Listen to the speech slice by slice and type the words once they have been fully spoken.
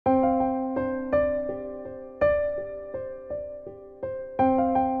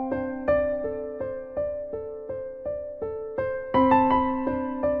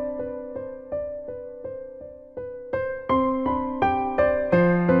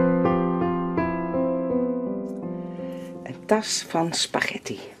tas van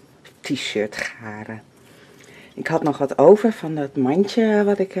spaghetti. T-shirt garen. Ik had nog wat over van dat mandje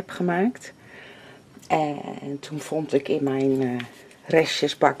wat ik heb gemaakt. En toen vond ik in mijn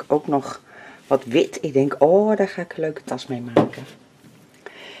restjesbak ook nog wat wit. Ik denk, oh, daar ga ik een leuke tas mee maken.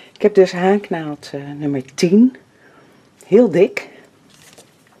 Ik heb dus haaknaald nummer 10. Heel dik.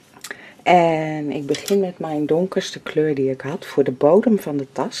 En ik begin met mijn donkerste kleur die ik had voor de bodem van de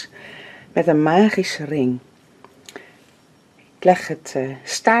tas. Met een magische ring. Ik leg het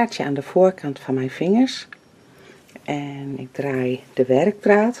staartje aan de voorkant van mijn vingers. En ik draai de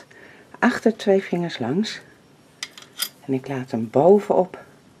werkdraad achter 2 vingers langs. En ik laat hem bovenop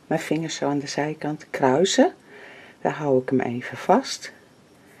mijn vingers zo aan de zijkant kruisen. Daar hou ik hem even vast.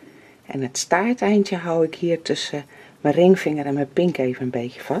 En het staarteindje hou ik hier tussen mijn ringvinger en mijn pink even een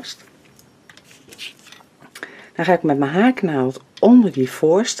beetje vast. Dan ga ik met mijn haaknaald onder die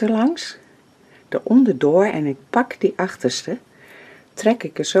voorste langs. Er onderdoor en ik pak die achterste. Trek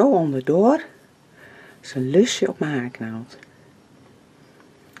ik er zo onderdoor. Dat is een lusje op mijn haaknaald.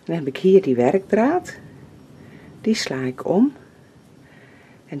 Dan heb ik hier die werkdraad. Die sla ik om.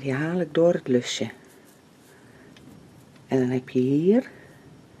 En die haal ik door het lusje. En dan heb je hier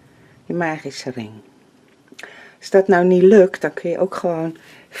die magische ring. Als dat nou niet lukt, dan kun je ook gewoon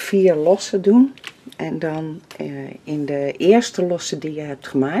 4 losse doen. En dan in de eerste losse die je hebt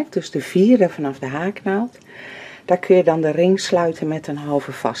gemaakt, dus de 4e vanaf de haaknaald, daar kun je dan de ring sluiten met een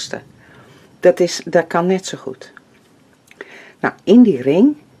halve vaste. Dat kan net zo goed. Nou, in die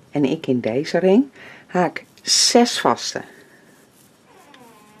ring, en ik in deze ring, haak 6 vaste.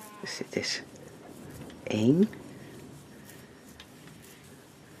 Dus dit is 1,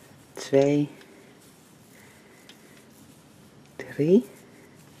 2, 3,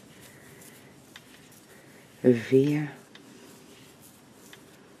 4,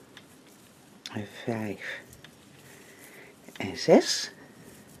 5 en 6.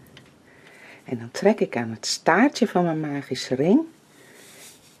 En dan trek ik aan het staartje van mijn magische ring.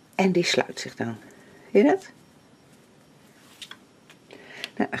 En die sluit zich dan. Zie je dat?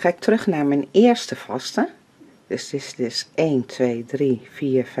 Nou, dan ga ik terug naar mijn eerste vaste. Dus dit is 1, 2, 3,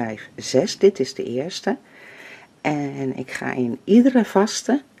 4, 5, 6. Dit is de eerste. En ik ga in iedere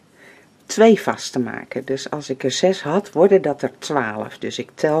vaste 2 vasten maken. Dus als ik er 6 had, worden dat er 12. Dus ik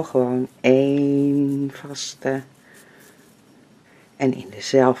tel gewoon 1 vaste. En in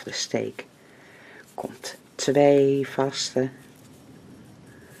dezelfde steek komt 2 vaste.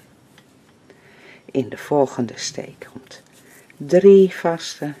 In de volgende steek komt 3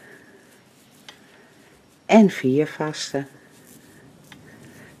 vaste. En 4 vaste.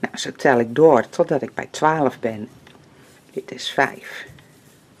 Nou, zo tel ik door totdat ik bij 12 ben. Dit is 5.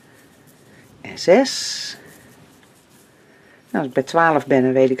 En 6. Nou, als ik bij 12 ben,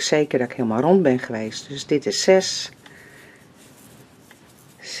 dan weet ik zeker dat ik helemaal rond ben geweest. Dus dit is 6.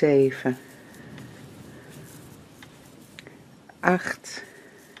 7. 8.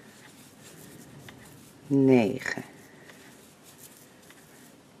 9.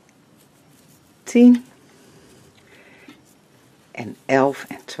 10. En 11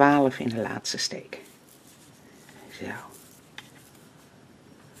 en 12 in de laatste steek. Zo.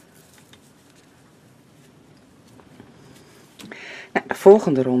 Nou, de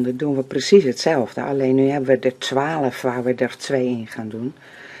volgende ronde doen we precies hetzelfde. Alleen nu hebben we er 12 waar we er 2 in gaan doen.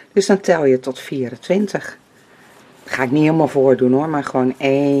 Dus dan tel je tot 24. Dat ga ik niet helemaal voordoen hoor. Maar gewoon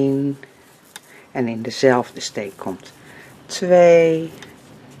 1. En in dezelfde steek komt 2.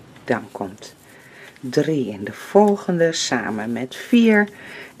 Dan komt 3 in de volgende samen met 4.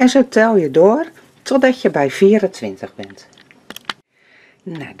 En zo tel je door totdat je bij 24 bent.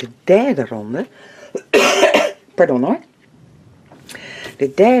 Nou, de derde ronde. Pardon hoor.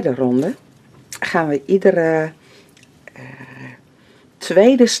 De derde ronde gaan we iedere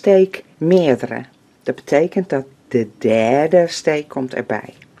tweede steek meerdere. Dat betekent dat de derde steek komt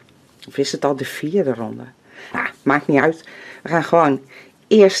erbij. Of is het al de vierde ronde? Nou, maakt niet uit. We gaan gewoon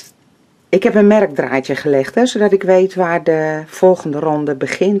eerst... Ik heb een merkdraadje gelegd, hè, zodat ik weet waar de volgende ronde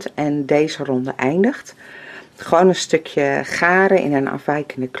begint en deze ronde eindigt. Gewoon een stukje garen in een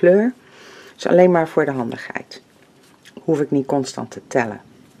afwijkende kleur. Dus alleen maar voor de handigheid. Hoef ik niet constant te tellen.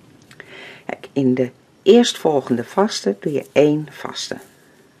 Kijk, in de eerstvolgende vaste doe je 1 vaste.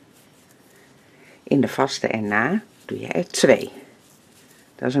 In de vaste erna doe je er 2.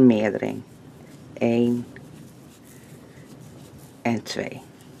 Dat is een meerdering. 1 en 2.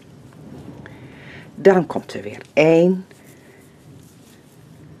 Dan komt er weer 1.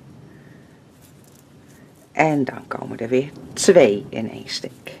 En dan komen er weer 2 in één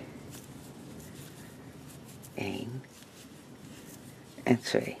steek. 1 en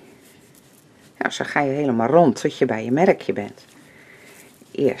 2. Nou, zo ga je helemaal rond tot je bij je merkje bent.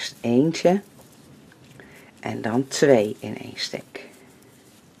 Eerst eentje en dan 2 in 1 steek.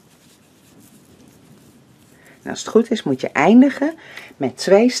 En als het goed is moet je eindigen met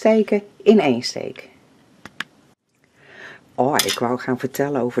 2 steken in 1 steek. Oh, ik wou gaan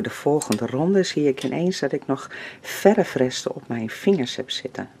vertellen over de volgende ronde. Zie ik ineens dat ik nog verfresten op mijn vingers heb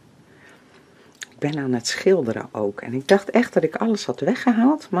zitten. Ik ben aan het schilderen ook. En ik dacht echt dat ik alles had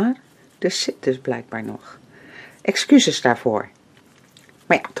weggehaald, maar er zit dus blijkbaar nog. Excuses daarvoor.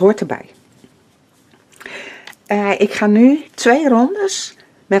 Maar ja, het hoort erbij. Ik ga nu 2 rondes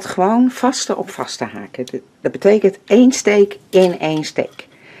met gewoon vaste op vaste haken. Dat betekent 1 steek in 1 steek.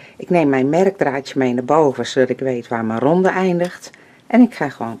 Ik neem mijn merkdraadje mee naar boven, zodat ik weet waar mijn ronde eindigt. En ik ga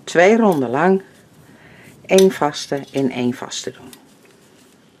gewoon 2 ronden lang 1 vaste in 1 vaste doen.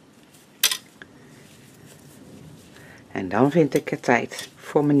 En dan vind ik het tijd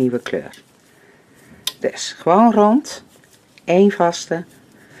voor mijn nieuwe kleur. Dus gewoon rond, 1 vaste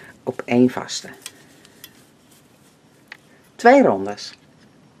op 1 vaste. 2 rondes.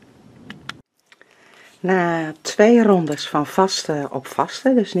 Na 2 rondes van vaste op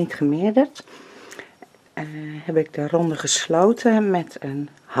vaste, dus niet gemeerderd, heb ik de ronde gesloten met een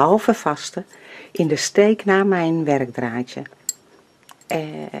halve vaste in de steek naar mijn werkdraadje.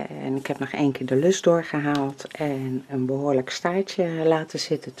 En ik heb nog 1 keer de lus doorgehaald en een behoorlijk staartje laten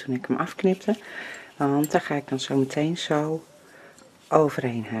zitten toen ik hem afknipte. Want daar ga ik dan zo meteen zo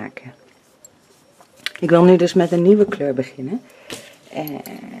overheen haken. Ik wil nu dus met een nieuwe kleur beginnen.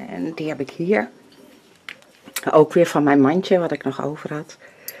 En die heb ik hier. Ook weer van mijn mandje wat ik nog over had.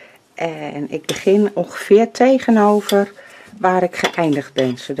 En ik begin ongeveer tegenover waar ik geëindigd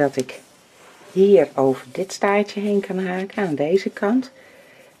ben. Zodat ik hier over dit staartje heen kan haken aan deze kant.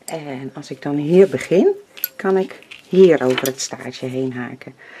 En als ik dan hier begin, kan ik hier over het staartje heen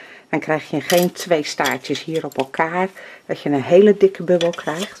haken. Dan krijg je geen 2 staartjes hier op elkaar, dat je een hele dikke bubbel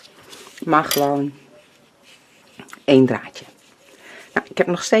krijgt. Maar gewoon 1 draadje. Nou, ik heb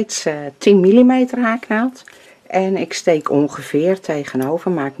nog steeds 10 mm haaknaald. En ik steek ongeveer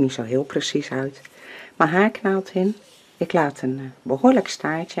tegenover, maakt niet zo heel precies uit. Mijn haaknaald in. Ik laat een behoorlijk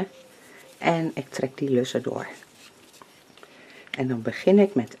staartje. En ik trek die lussen door. En dan begin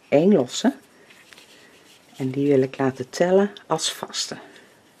ik met 1 losse. En die wil ik laten tellen als vaste.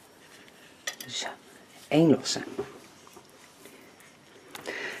 Zo, 1 losse.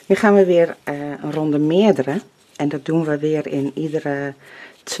 Nu gaan we weer een ronde meerdere. En dat doen we weer in iedere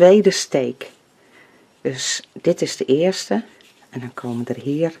tweede steek. Dus dit is de eerste. En dan komen er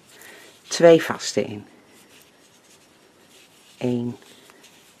hier 2 vaste in. 1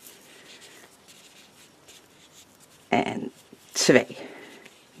 en 2.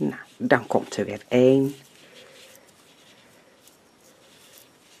 Nou, dan komt er weer 1.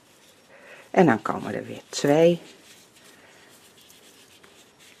 En dan komen er weer 2.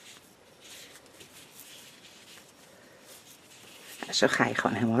 En zo ga je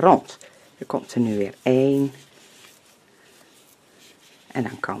gewoon helemaal rond. Er komt er nu weer 1. En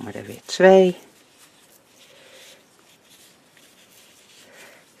dan komen er weer 2.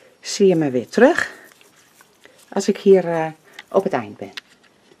 Zie je me weer terug als ik hier op het eind ben.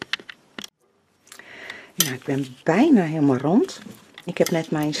 Nou, ik ben bijna helemaal rond. Ik heb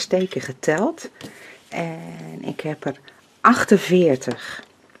net mijn steken geteld en ik heb er 48.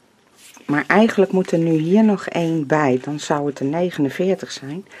 Maar eigenlijk moet er nu hier nog 1 bij, dan zou het er 49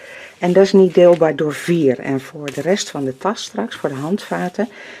 zijn. En dat is niet deelbaar door 4. En voor de rest van de tas straks, voor de handvaten,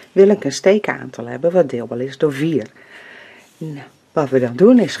 wil ik een steekaantal hebben wat deelbaar is door 4. Nou, wat we dan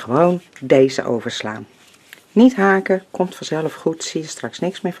doen is gewoon deze overslaan. Niet haken, komt vanzelf goed, zie je straks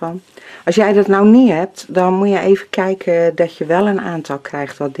niks meer van. Als jij dat nou niet hebt, dan moet je even kijken dat je wel een aantal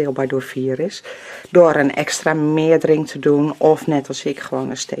krijgt wat deelbaar door 4 is. Door een extra meerdering te doen of net als ik gewoon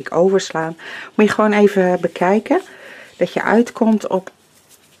een steek overslaan. Moet je gewoon even bekijken dat je uitkomt op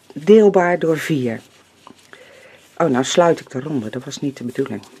deelbaar door 4. Oh, nou sluit ik de ronde, dat was niet de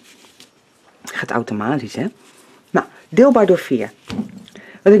bedoeling. Gaat automatisch, hè. Nou, deelbaar door 4.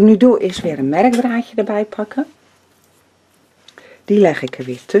 Wat ik nu doe is weer een merkdraadje erbij pakken. Die leg ik er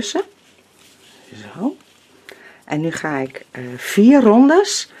weer tussen. Zo. En nu ga ik 4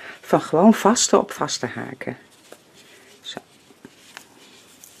 rondes van gewoon vaste op vaste haken. Zo.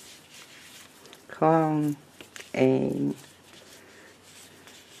 Gewoon 1,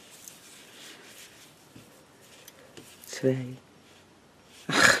 2.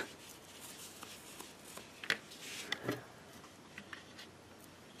 Ach.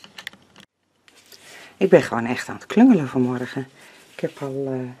 Ik ben gewoon echt aan het klungelen vanmorgen. Ik heb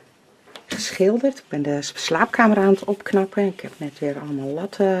al geschilderd. Ik ben de slaapkamer aan het opknappen. Ik heb net weer allemaal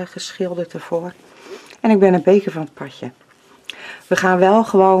latten geschilderd ervoor. En ik ben een beetje van het padje. We gaan wel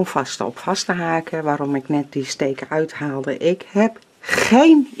gewoon vasten op vaste haken. Waarom ik net die steken uithaalde, ik heb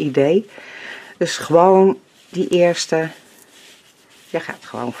geen idee. Dus gewoon die eerste, je gaat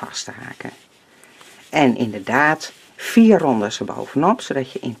gewoon vaste haken. En inderdaad 4 rondes erbovenop,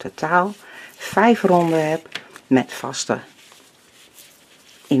 zodat je in totaal 5 ronden hebt met vaste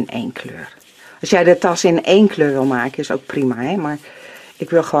in 1 kleur. Als jij de tas in 1 kleur wil maken, is ook prima, hè? Maar ik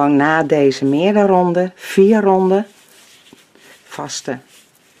wil gewoon na deze meerdere ronden 4 ronden vaste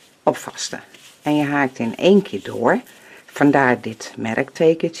op vaste. En je haakt in 1 keer door. Vandaar dit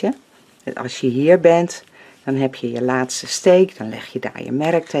merktekentje. Als je hier bent, dan heb je je laatste steek. Dan leg je daar je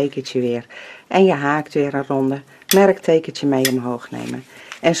merktekentje weer. En je haakt weer een ronde. Merktekentje mee omhoog nemen.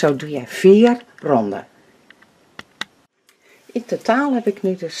 En zo doe je 4 ronden. In totaal heb ik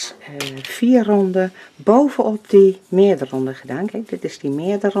nu dus 4 ronden bovenop die meerdere ronde gedaan. Kijk, dit is die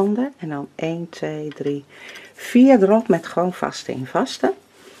meerdere ronde. En dan 1, 2, 3, 4 erop met gewoon vaste in vaste.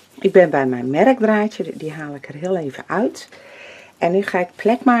 Ik ben bij mijn merkdraadje, die haal ik er heel even uit. En nu ga ik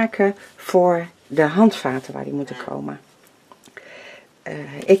plek maken voor de handvaten waar die moeten komen.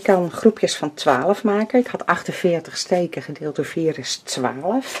 Ik kan groepjes van 12 maken. Ik had 48 steken, gedeeld door 4 is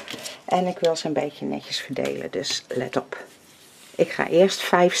 12. En ik wil ze een beetje netjes verdelen, dus let op. Ik ga eerst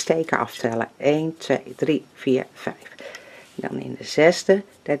 5 steken aftellen. 1, 2, 3, 4, 5. Dan in de 6e,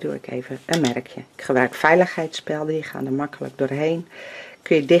 daar doe ik even een merkje. Ik gebruik veiligheidsspelden, die gaan er makkelijk doorheen.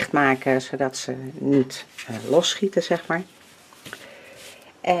 Kun je dichtmaken zodat ze niet losschieten, zeg maar.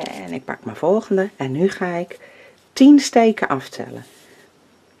 En ik pak mijn volgende en nu ga ik 10 steken aftellen.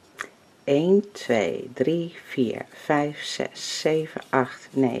 1, 2, 3, 4, 5, 6, 7, 8,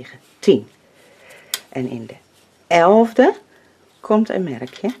 9, 10. En in de 11e komt een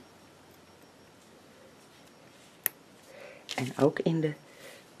merkje. En ook in de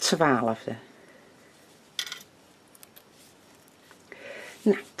 12e.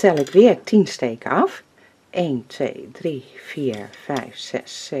 Nou, tel ik weer 10 steken af. 1, 2, 3, 4, 5,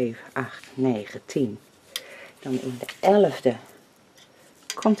 6, 7, 8, 9, 10. Dan in de 11e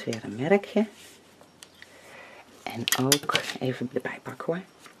komt weer een merkje. En ook, even erbij pakken hoor.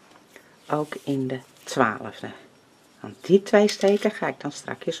 Ook in de 12e. Want die 2 steken ga ik dan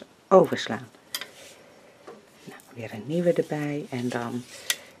strakjes overslaan. Nou, weer een nieuwe erbij. En dan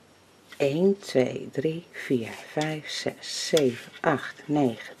 1, 2, 3, 4, 5, 6, 7, 8,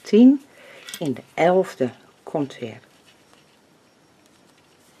 9, 10. In de 11e komt weer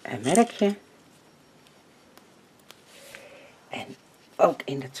een merkje. En ook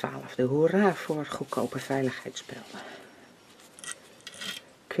in de 12e. Hoera voor goedkope veiligheidsspelden.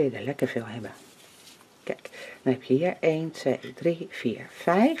 Kun je er lekker veel hebben. Kijk, dan heb je hier 1, 2, 3, 4,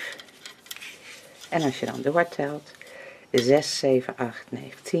 5. En als je dan doortelt, 6, 7, 8,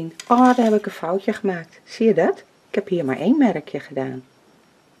 9, 10. Oh, daar heb ik een foutje gemaakt. Zie je dat? Ik heb hier maar 1 merkje gedaan.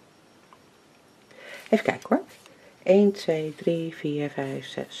 Even kijken hoor. 1, 2, 3, 4, 5,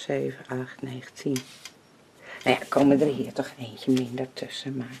 6, 7, 8, 9, 10. Nou ja, komen er hier toch eentje minder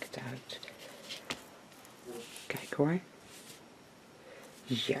tussen. Maakt het uit. Kijk hoor.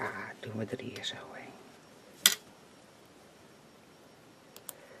 Ja, doen we er hier zo heen.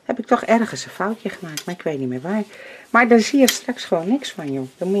 Heb ik toch ergens een foutje gemaakt, maar ik weet niet meer waar. Maar daar zie je straks gewoon niks van, joh.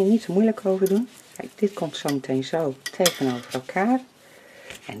 Daar moet je niet zo moeilijk over doen. Kijk, dit komt zo meteen zo tegenover elkaar.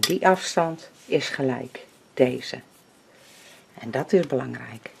 En die afstand is gelijk deze. En dat is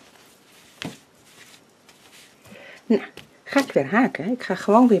belangrijk. Nou, ga ik weer haken. Ik ga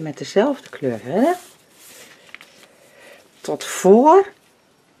gewoon weer met dezelfde kleur verder. Tot voor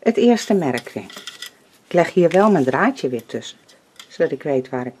het eerste merkje. Ik leg hier wel mijn draadje weer tussen. Zodat ik weet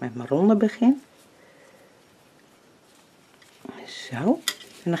waar ik met mijn ronde begin. Zo.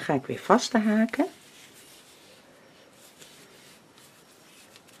 En dan ga ik weer vast haken.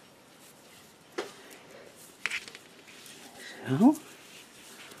 Zo.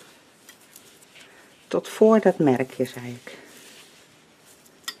 Tot voor dat merkje, zei ik.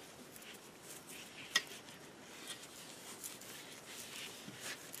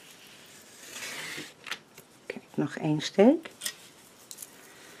 Kijk, nog 1 steek.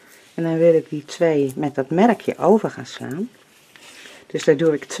 En dan wil ik die 2 met dat merkje over gaan slaan. Dus daar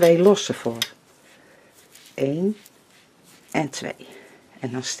doe ik 2 losse voor. 1 en 2.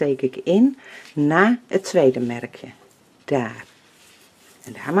 En dan steek ik in na het tweede merkje. Daar.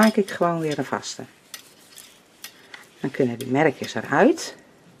 En daar maak ik gewoon weer een vaste. Dan kunnen die merkjes eruit.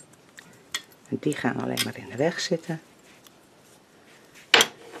 En die gaan alleen maar in de weg zitten.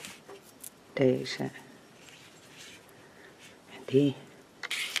 Deze. En die.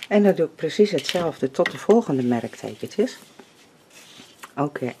 En dan doe ik precies hetzelfde tot de volgende merktekentjes.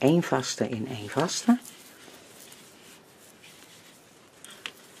 Ook weer 1 vaste in 1 vaste.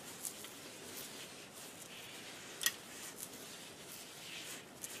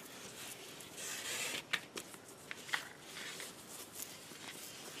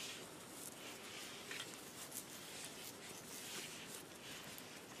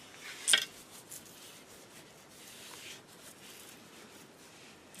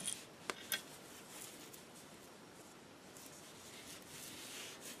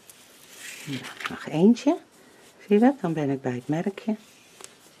 Nou, nog eentje. Zie je dat? Dan ben ik bij het merkje.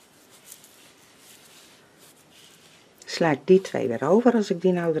 Sla ik die 2 weer over als ik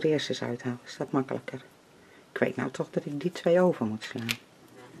die nou er eerst eens uithaal. Is dat makkelijker? Ik weet nou toch dat ik die 2 over moet slaan.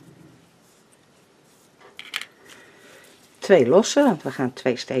 2 lossen, want we gaan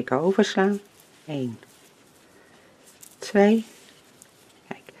 2 steken overslaan. 1, 2.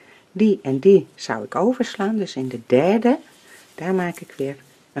 Kijk, die en die zou ik overslaan. Dus in de derde, daar maak ik weer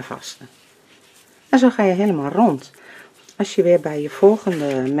een vaste. En zo ga je helemaal rond. Als je weer bij je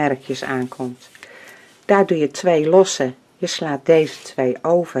volgende merkjes aankomt, daar doe je 2 lossen. Je slaat deze 2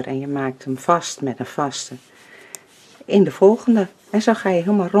 over en je maakt hem vast met een vaste in de volgende. En zo ga je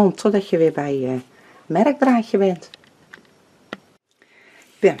helemaal rond totdat je weer bij je merkdraadje bent.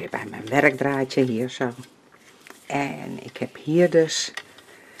 Ik ben weer bij mijn werkdraadje hier zo. En ik heb hier dus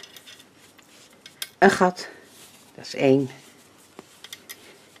een gat. Dat is 1.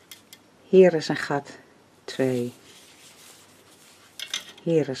 Hier is een gat 2.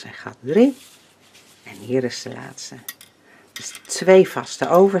 Hier is een gat 3. En hier is de laatste. Dus 2 vaste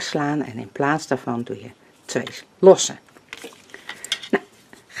overslaan en in plaats daarvan doe je 2 losse. Nou,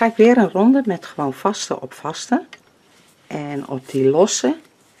 ga ik weer een ronde met gewoon vaste op vaste. En op die losse,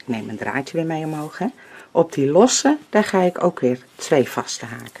 ik neem een draadje weer mee omhoog, hè. Op die losse, daar ga ik ook weer 2 vaste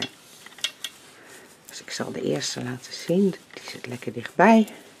haken. Dus ik zal de eerste laten zien, die zit lekker dichtbij.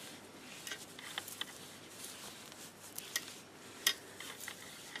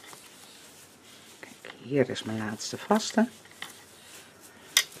 Kijk, hier is mijn laatste vaste.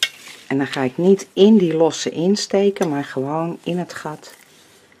 En dan ga ik niet in die losse insteken, maar gewoon in het gat.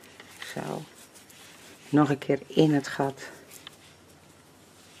 Zo. Nog een keer in het gat.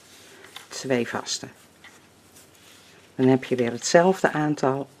 2 vaste. Dan heb je weer hetzelfde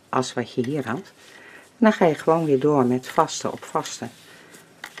aantal als wat je hier had. En dan ga je gewoon weer door met vaste op vaste.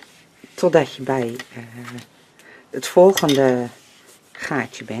 Totdat je bij het volgende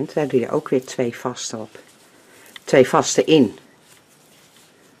gaatje bent. Daar doe je ook weer 2 vaste op. 2 vaste in.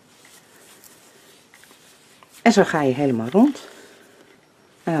 En zo ga je helemaal rond.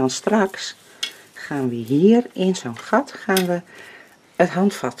 En dan straks gaan we hier in zo'n gat gaan we het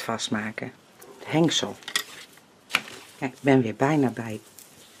handvat vastmaken. Het hengsel. Kijk, ik ben weer bijna bij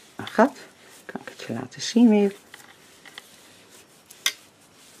een gat. Kan ik het je laten zien weer.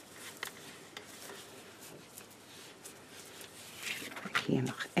 Hier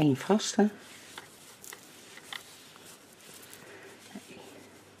nog 1 vaste.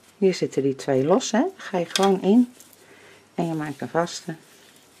 Hier zitten die 2 los, hè. Daar ga je gewoon in. En je maakt een vaste.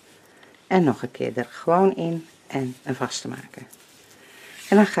 En nog een keer er gewoon in en een vaste maken.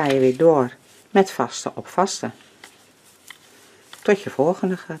 En dan ga je weer door met vaste op vaste. Tot je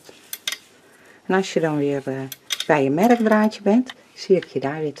volgende gat. En als je dan weer bij je merkdraadje bent, zie ik je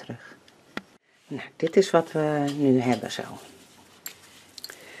daar weer terug. Nou, dit is wat we nu hebben zo.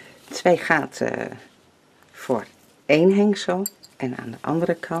 2 gaten voor 1 hengsel. En aan de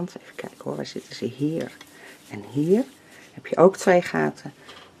andere kant, even kijken hoor, waar zitten ze? Hier en hier. Heb je ook 2 gaten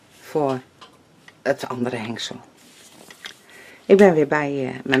voor het andere hengsel. Ik ben weer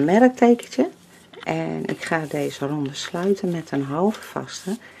bij mijn merktekentje. En ik ga deze ronde sluiten met een halve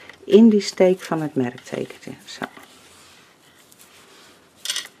vaste in die steek van het merktekentje. Zo.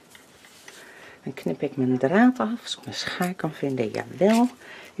 Dan knip ik mijn draad af, als ik mijn schaar kan vinden, jawel.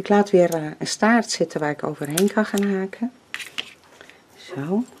 Ik laat weer een staart zitten waar ik overheen kan gaan haken.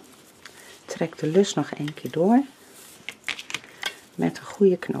 Zo. Trek de lus nog 1 keer door. Met een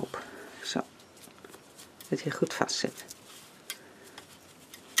goede knoop. Zo. Dat hij goed vast zit.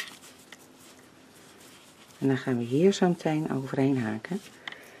 En dan gaan we hier zo meteen overheen haken.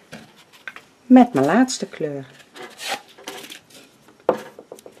 Met mijn laatste kleur.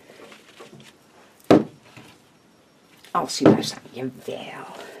 Als hij maar staat. Jawel.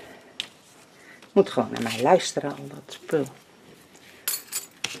 Moet gewoon naar mij luisteren, al dat spul.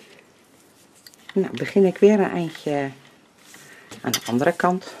 Nou, begin ik weer een eindje aan de andere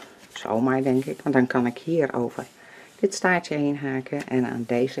kant. Zomaar denk ik, want dan kan ik hier over dit staartje heen haken en aan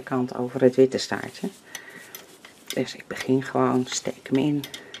deze kant over het witte staartje. Dus ik begin gewoon, steek hem in.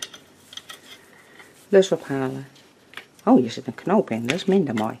 lus ophalen. Oh, hier zit een knoop in, dat is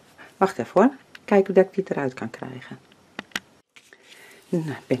minder mooi. Wacht even hoor, kijken of ik die eruit kan krijgen.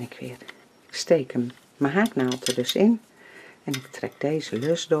 Nou, ben ik weer. Ik steek hem, mijn haaknaald er dus in. En ik trek deze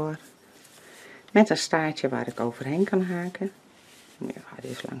lus door. Met een staartje waar ik overheen kan haken. Ja,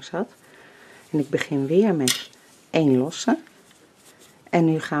 die is lang zat. En ik begin weer met 1 losse. En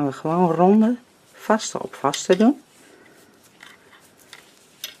nu gaan we gewoon ronde vaste op vaste doen.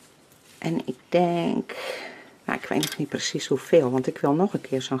 En ik denk, nou ik weet nog niet precies hoeveel, want ik wil nog een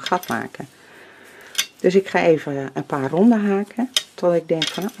keer zo'n gat maken. Dus ik ga even een paar ronden haken, tot ik denk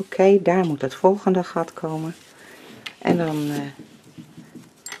van oké, daar moet het volgende gat komen. En dan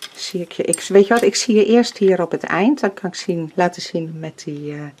zie ik je, weet je wat, ik zie je eerst hier op het eind, dan kan ik laten zien met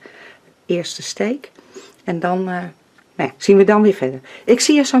die eerste steek. En dan nou ja, zien we dan weer verder. Ik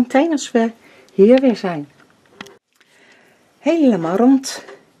zie je zo meteen als we hier weer zijn. Helemaal rond.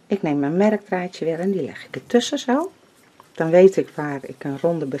 Ik neem mijn merkdraadje weer en die leg ik ertussen zo. Dan weet ik waar ik een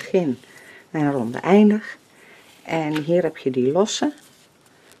ronde begin en een ronde eindig. En hier heb je die losse.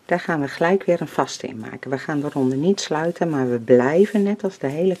 Daar gaan we gelijk weer een vaste in maken. We gaan de ronde niet sluiten, maar we blijven net als de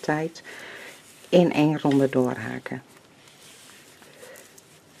hele tijd in 1 ronde doorhaken.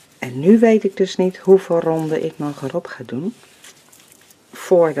 En nu weet ik dus niet hoeveel ronden ik nog erop ga doen,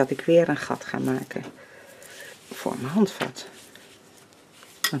 voordat ik weer een gat ga maken voor mijn handvat.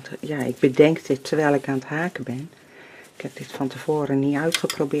 Want ja, ik bedenk dit terwijl ik aan het haken ben. Ik heb dit van tevoren niet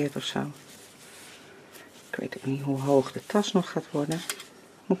uitgeprobeerd of zo. Ik weet ook niet hoe hoog de tas nog gaat worden.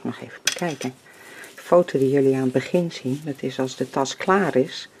 Moet ik nog even bekijken. De foto die jullie aan het begin zien, dat is als de tas klaar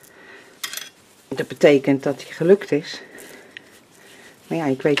is. Dat betekent dat die gelukt is. Maar ja,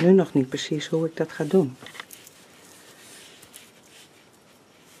 ik weet nu nog niet precies hoe ik dat ga doen.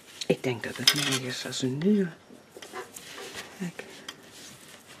 Ik denk dat het meer is als een nu. Kijk.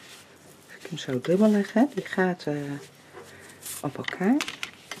 Als ik hem zo dubbel leg, hè, die gaten op elkaar.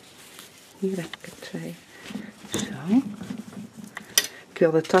 Hier heb ik er 2. Zo. Ik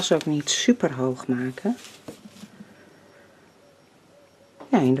wil de tas ook niet super hoog maken.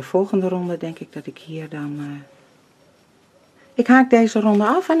 Ja, in de volgende ronde denk ik dat ik hier dan... Ik haak deze ronde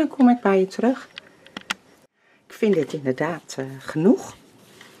af en dan kom ik bij je terug. Ik vind dit inderdaad genoeg.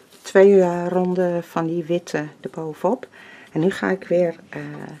 2 ronden van die witte erbovenop. En nu ga ik weer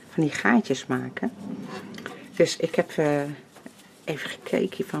van die gaatjes maken. Dus ik heb even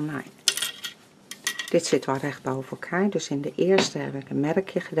gekeken van, nou, dit zit wel recht boven elkaar. Dus in de eerste heb ik een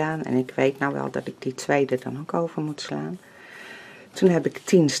merkje gedaan. En ik weet nou wel dat ik die tweede dan ook over moet slaan. Toen heb ik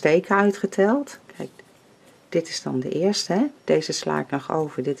 10 steken uitgeteld. Kijk, dit is dan de eerste. Hè? Deze sla ik nog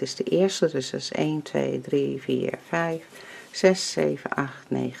over. Dit is de eerste. Dus dat is 1, 2, 3, 4, 5, 6, 7, 8,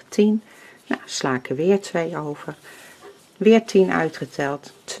 9, 10. Nou, sla ik er weer 2 over. Weer 10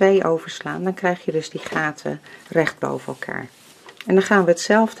 uitgeteld. 2 overslaan. Dan krijg je dus die gaten recht boven elkaar. En dan gaan we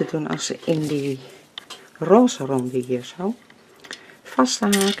hetzelfde doen als in die roze ronde hier zo. Vast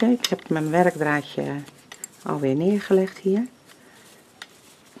haken. Ik heb mijn werkdraadje alweer neergelegd hier.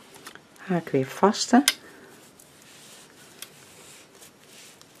 Haak weer vasten.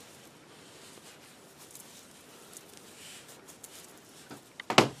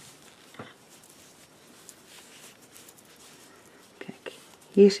 Kijk,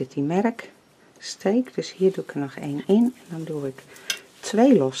 hier zit die merksteek, dus hier doe ik er nog 1 in en dan doe ik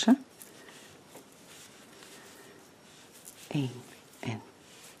 2 losse. 1 en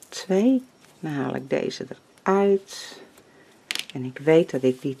 2. Dan haal ik deze eruit. En ik weet dat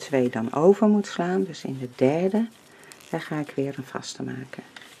ik die 2 dan over moet slaan. Dus in de derde, daar ga ik weer een vaste maken.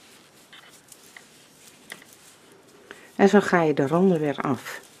 En zo ga je de ronde weer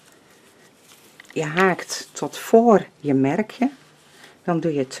af. Je haakt tot voor je merkje. Dan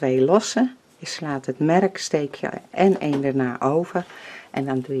doe je 2 losse. Je slaat het merksteekje en 1 daarna over. En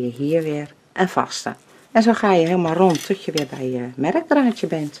dan doe je hier weer een vaste. En zo ga je helemaal rond tot je weer bij je merkdraadje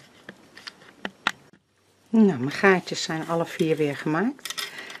bent. Nou, mijn gaatjes zijn alle 4 weer gemaakt.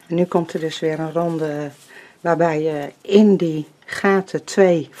 En nu komt er dus weer een ronde waarbij je in die gaten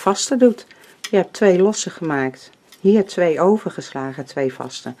 2 vaste doet. Je hebt 2 losse gemaakt. Hier 2 overgeslagen, 2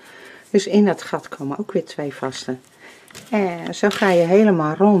 vaste. Dus in dat gat komen ook weer 2 vaste. En zo ga je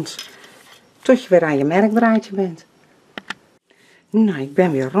helemaal rond tot je weer aan je merkdraadje bent. Nou, ik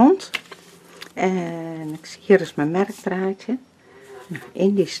ben weer rond. En hier is mijn merkdraadje. Nou,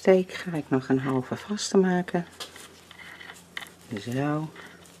 in die steek ga ik nog een halve vaste maken. Zo.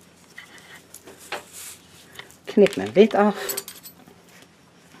 Knip mijn wit af.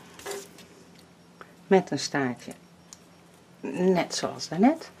 Met een staartje. Net zoals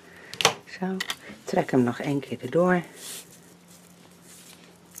daarnet. Zo. Trek hem nog 1 keer erdoor.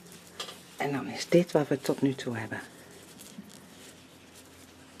 En dan is dit wat we tot nu toe hebben.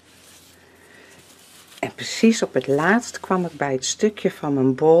 En precies op het laatst kwam ik bij het stukje van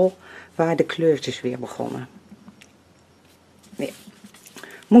mijn bol waar de kleurtjes weer begonnen. Nee,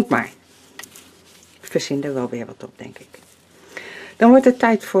 moet maar. Ik verzin er wel weer wat op, denk ik. Dan wordt het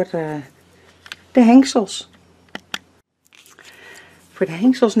tijd voor de hengsels. Voor de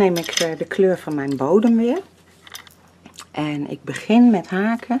hengsels neem ik de kleur van mijn bodem weer. En ik begin met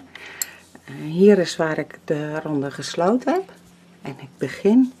haken. Hier is waar ik de ronde gesloten heb. En ik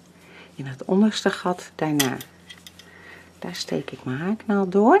begin in het onderste gat daarna. Daar steek ik mijn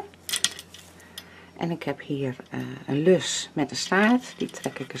haaknaald door. En ik heb hier een lus met een staart. Die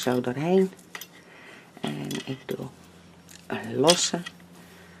trek ik er zo doorheen. En ik doe een losse.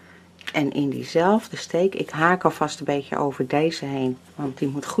 En in diezelfde steek, ik haak alvast een beetje over deze heen. Want die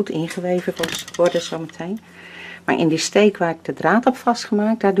moet goed ingeweven worden zometeen. Maar in die steek waar ik de draad op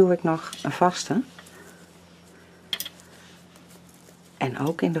vastgemaakt, daar doe ik nog een vaste. En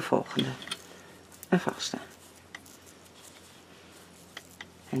ook in de volgende een vaste.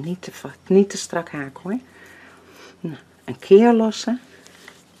 En niet te strak haken hoor. Nou, een keer lossen.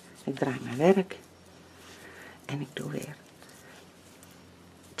 Ik draai mijn werk. En ik doe weer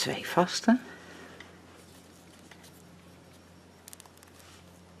 2 vaste.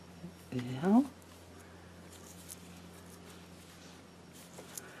 Zo.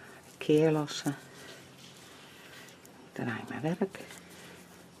 Keer lossen. Draai mijn werk.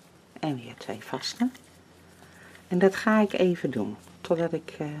 En weer 2 vaste. En dat ga ik even doen. Totdat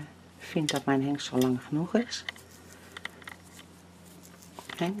ik vind dat mijn hengsel lang genoeg is.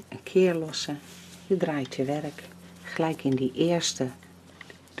 En een keer lossen. Je draait je werk. Gelijk in die eerste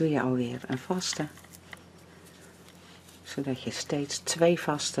doe je alweer een vaste. Zodat je steeds 2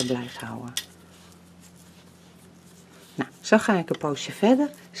 vaste blijft houden. Nou, zo ga ik een poosje verder.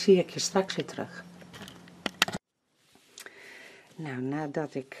 Zie ik je straks weer terug. Nou,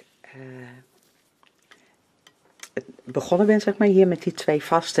 nadat ik begonnen ben, zeg maar, hier met die 2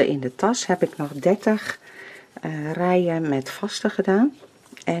 vaste in de tas, heb ik nog 30 rijen met vaste gedaan.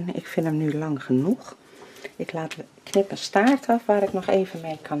 En ik vind hem nu lang genoeg. Ik knip een staart af waar ik nog even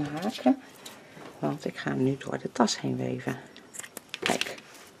mee kan haken. Want ik ga hem nu door de tas heen weven. Kijk.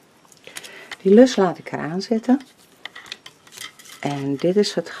 Die lus laat ik eraan zitten. En dit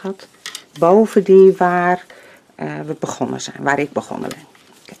is het gat boven die waar we begonnen zijn. Waar ik begonnen ben.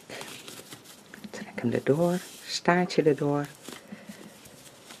 Kijk. Trek hem erdoor. Staartje erdoor.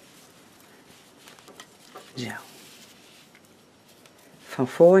 Zo. Van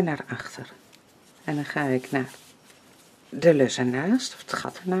voor naar achter. En dan ga ik naar de lus ernaast, of het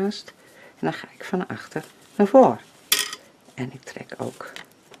gat ernaast. En dan ga ik van achter naar voor. En ik trek ook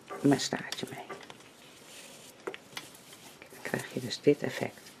mijn staartje mee. Dan krijg je dus dit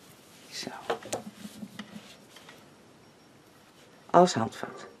effect. Zo. Als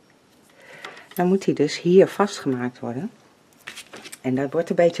handvat. Dan moet hij dus hier vastgemaakt worden. En dat wordt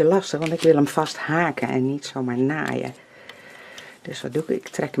een beetje lastig, want ik wil hem vast haken en niet zomaar naaien. Dus wat doe ik? Ik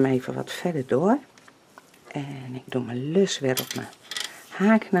trek hem even wat verder door. En ik doe mijn lus weer op mijn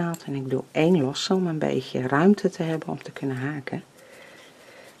haaknaald. En ik doe 1 losse om een beetje ruimte te hebben om te kunnen haken.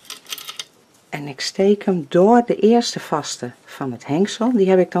 En ik steek hem door de eerste vaste van het hengsel. Die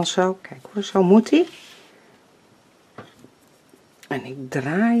heb ik dan zo, kijk hoor, zo moet hij. En ik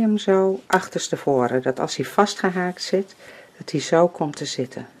draai hem zo achterstevoren. Dat als hij vastgehaakt zit, dat hij zo komt te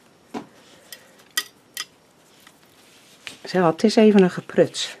zitten. Zo, het is even een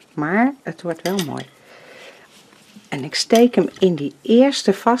gepruts, maar het wordt wel mooi. En ik steek hem in die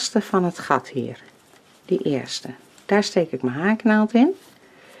eerste vaste van het gat hier. Die eerste. Daar steek ik mijn haaknaald in.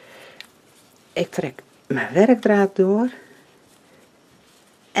 Ik trek mijn werkdraad door.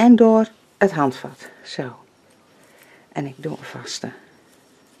 En door het handvat. Zo. En ik doe een vaste.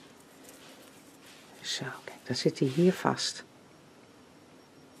 Zo, kijk, dan zit hij hier vast.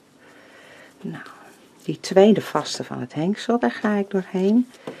 Nou, die tweede vaste van het hengsel, daar ga ik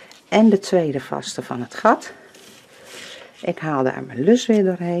doorheen. En de tweede vaste van het gat. Ik haal daar mijn lus weer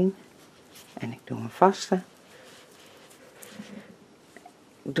doorheen. En ik doe een vaste.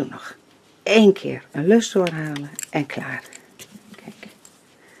 Ik doe nog 1 keer een lus doorhalen en klaar. Kijk,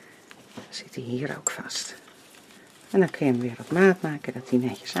 dan zit hij hier ook vast. En dan kun je hem weer op maat maken, dat hij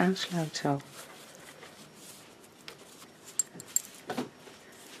netjes aansluit zo.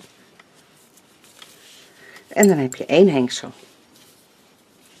 En dan heb je 1 hengsel.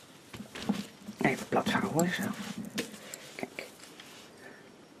 Even plat houden, zo. Kijk.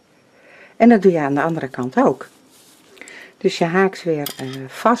 En dat doe je aan de andere kant ook. Dus je haakt weer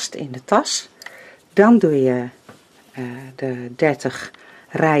vast in de tas. Dan doe je de 30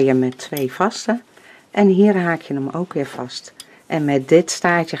 rijen met 2 vaste. En hier haak je hem ook weer vast. En met dit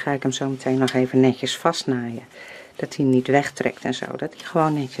staartje ga ik hem zo meteen nog even netjes vastnaaien. Dat hij niet wegtrekt en zo. Dat hij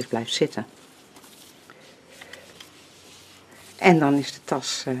gewoon netjes blijft zitten. En dan is de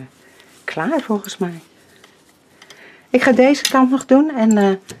tas klaar volgens mij. Ik ga deze kant nog doen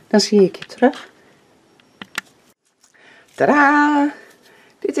en dan zie ik je terug. Tadaa!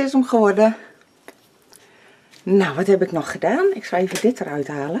 Dit is hem geworden. Nou, wat heb ik nog gedaan? Ik zal even dit eruit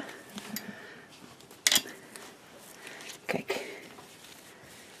halen. Kijk.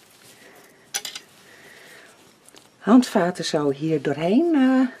 Handvaten zo hier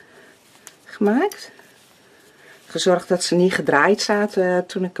doorheen gemaakt. Gezorgd dat ze niet gedraaid zaten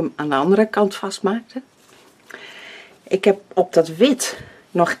toen ik hem aan de andere kant vastmaakte. Ik heb op dat wit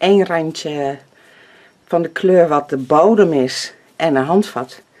nog 1 randje van de kleur wat de bodem is en een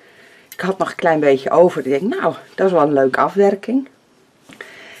handvat. Ik had nog een klein beetje over. Ik denk, nou, dat is wel een leuke afwerking.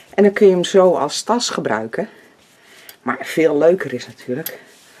 En dan kun je hem zo als tas gebruiken. Maar veel leuker is natuurlijk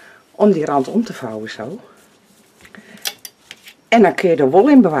om die rand om te vouwen zo. En dan kun je er wol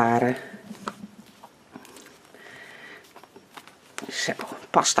in bewaren. Zo,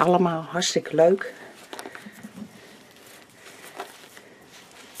 past allemaal hartstikke leuk.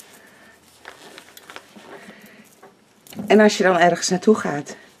 En als je dan ergens naartoe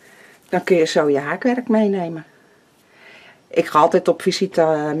gaat, dan kun je zo je haakwerk meenemen. Ik ga altijd op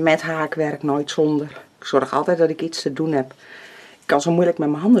visite met haakwerk, nooit zonder. Ik zorg altijd dat ik iets te doen heb. Ik kan zo moeilijk met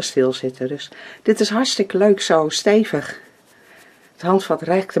mijn handen stilzitten. Dus dit is hartstikke leuk, zo stevig. Het handvat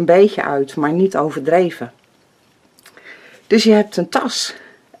rekt een beetje uit, maar niet overdreven. Dus je hebt een tas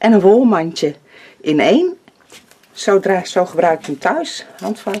en een wolmandje in 1. Zo gebruik je hem thuis.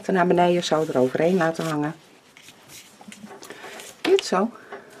 Handvaten naar beneden, zo eroverheen laten hangen. Dit zo.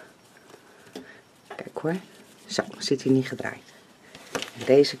 Kijk hoor. Zo, zit hij niet gedraaid. En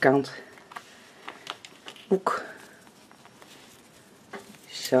deze kant. Hoek.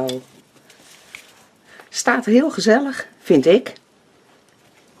 Zo. Staat heel gezellig, vind ik.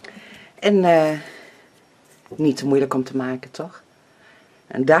 En niet te moeilijk om te maken, toch?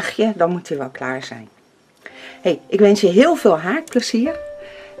 Een dagje, dan moet hij wel klaar zijn. Hey, ik wens je heel veel haakplezier.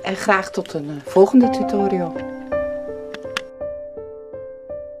 En graag tot een volgende tutorial.